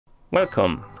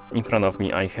Welcome! In front of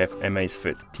me I have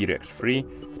Amazfit T-Rex 3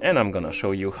 and I'm gonna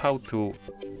show you how to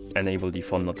enable the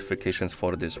phone notifications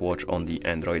for this watch on the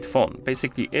Android phone.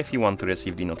 Basically, if you want to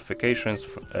receive the notifications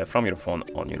from your phone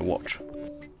on your watch.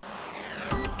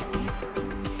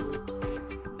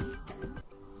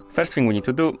 First thing we need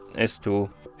to do is to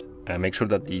make sure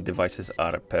that the devices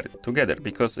are paired together,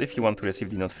 because if you want to receive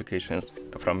the notifications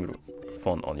from your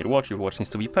phone on your watch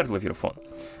needs to be paired with your phone.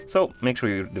 So make sure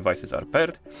your devices are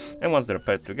paired, and once they're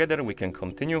paired together we can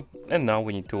continue. And now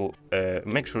we need to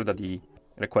make sure that the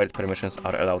required permissions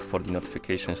are allowed for the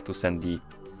notifications to send the,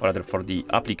 or rather for the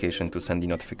application to send the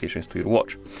notifications to your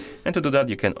watch. And to do that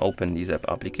you can open the Zap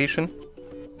application.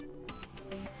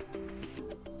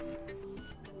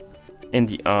 In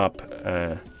the app,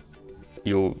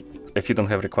 if you don't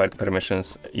have required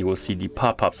permissions, you will see the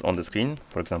pop-ups on the screen,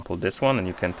 for example this one, and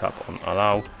you can tap on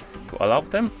allow to allow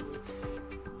them,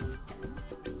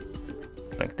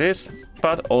 like this.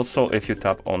 But also if you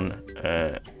tap on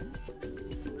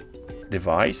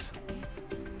device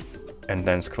and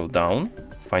then scroll down,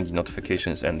 find the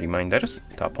notifications and reminders,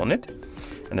 tap on it,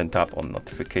 and then tap on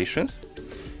notifications,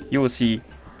 you will see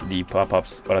the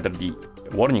pop-ups, or rather the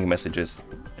warning messages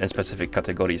in specific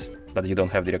categories that you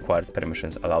don't have the required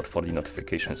permissions allowed for the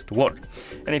notifications to work.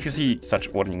 And if you see such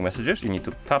warning messages, you need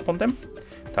to tap on them,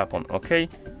 tap on OK,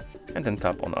 and then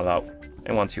tap on allow.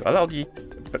 And once you allow the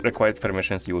required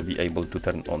permissions, you will be able to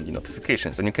turn on the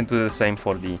notifications. And you can do the same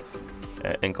for the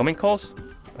incoming calls.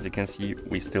 As you can see,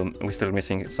 we're still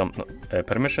missing some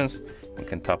permissions. You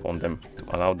can tap on them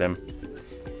to allow them,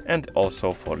 and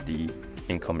also for the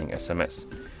incoming SMS.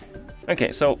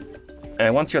 Okay, so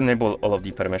once you enable all of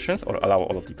the permissions or allow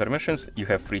all of the permissions, you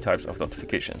have three types of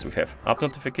notifications. We have app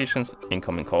notifications,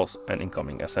 incoming calls, and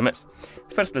incoming SMS.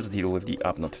 First, let's deal with the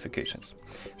app notifications.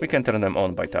 We can turn them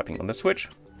on by tapping on the switch,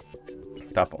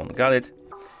 tap on Got it,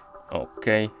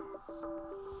 OK.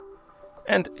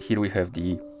 And here we have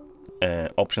the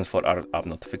options for our app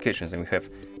notifications, and we have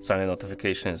silent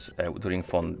notifications during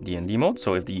phone DND mode.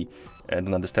 So if the do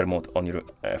not disturb mode on your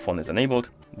phone is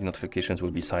enabled, the notifications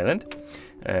will be silent.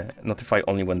 Notify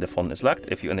only when the phone is locked.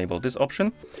 If you enable this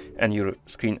option and your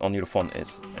screen on your phone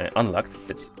is unlocked,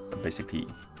 it's basically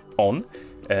on,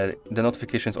 the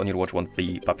notifications on your watch won't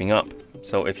be popping up.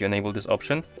 So if you enable this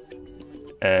option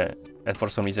and for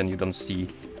some reason you don't see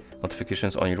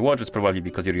notifications on your watch, it's probably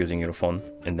because you're using your phone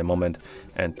in the moment,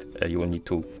 and you will need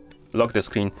to lock the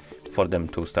screen for them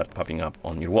to start popping up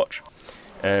on your watch.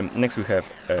 Next we have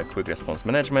quick response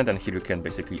management, and here you can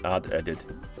basically edit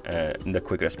the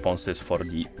quick responses for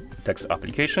the text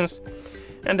applications.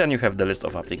 And then you have the list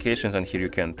of applications, and here you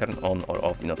can turn on or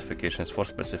off the notifications for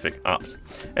specific apps.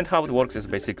 And how it works is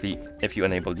basically, if you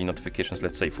enable the notifications,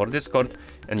 let's say for Discord,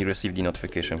 and you receive the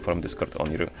notification from Discord on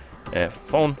your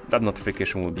phone, that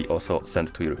notification will be also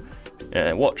sent to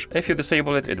your watch. If you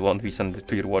disable it, it won't be sent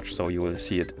to your watch, so you will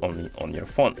see it only on your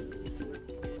phone.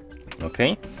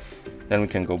 Okay, then we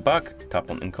can go back, tap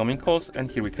on incoming calls,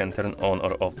 and here we can turn on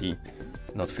or off the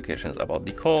notifications about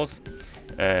the calls.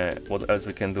 What else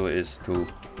we can do is to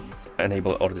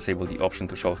enable or disable the option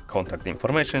to show contact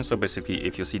information. So basically,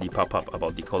 if you see the pop-up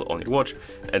about the call on your watch,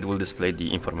 it will display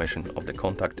the information of the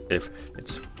contact if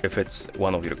it's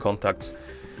one of your contacts.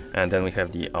 And then we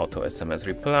have the auto SMS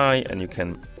reply, and you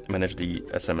can manage the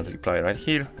SMS reply right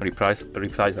here, replies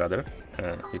rather.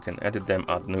 You can edit them,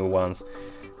 add new ones,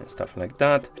 and stuff like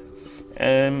that.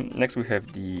 Next we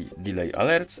have the delay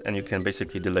alerts, and you can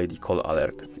basically delay the call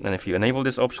alert. And if you enable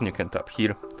this option, you can tap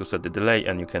here to set the delay,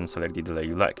 and you can select the delay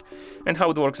you like. And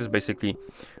how it works is basically,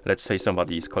 let's say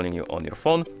somebody is calling you on your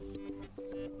phone,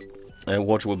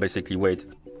 watch will basically wait,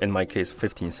 in my case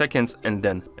 15 seconds, and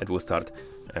then it will start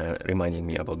reminding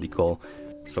me about the call.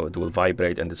 So it will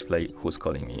vibrate and display who's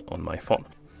calling me on my phone.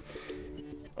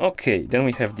 Okay, then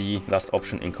we have the last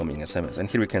option, incoming SMS, and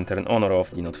here we can turn on or off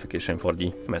the notification for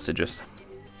the messages.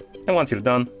 And once you're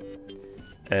done,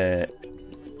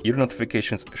 your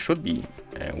notifications should be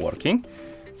working.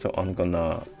 So I'm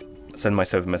gonna send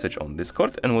myself a message on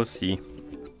Discord, and we'll see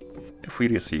if we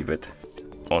receive it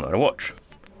on our watch.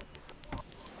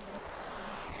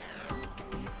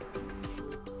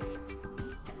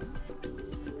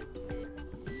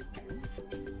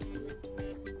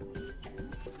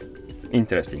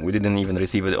 Interesting, we didn't even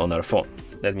receive it on our phone.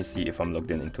 Let me see if I'm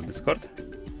logged in into Discord.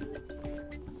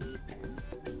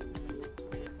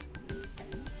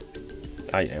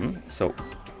 I am, so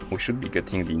we should be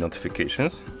getting the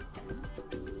notifications.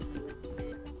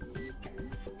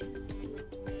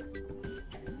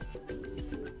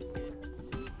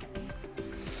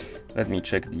 Let me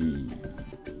check the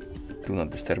do not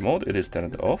disturb mode. It is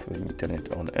turned off. Let me turn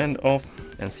it on and off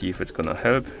and see if it's gonna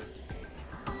help.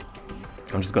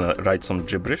 I'm just gonna write some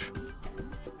gibberish.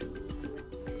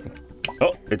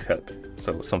 Oh, it helped.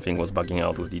 So something was bugging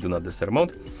out with the do not disturb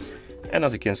mode. And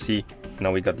as you can see,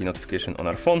 now we got the notification on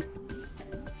our phone,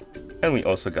 and we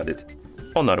also got it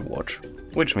on our watch,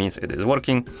 which means it is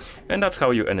working. And that's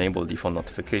how you enable the phone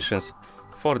notifications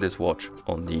for this watch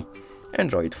on the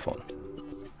Android phone.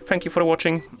 Thank you for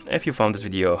watching. If you found this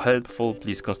video helpful,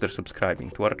 please consider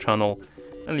subscribing to our channel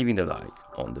and leaving a like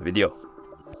on the video.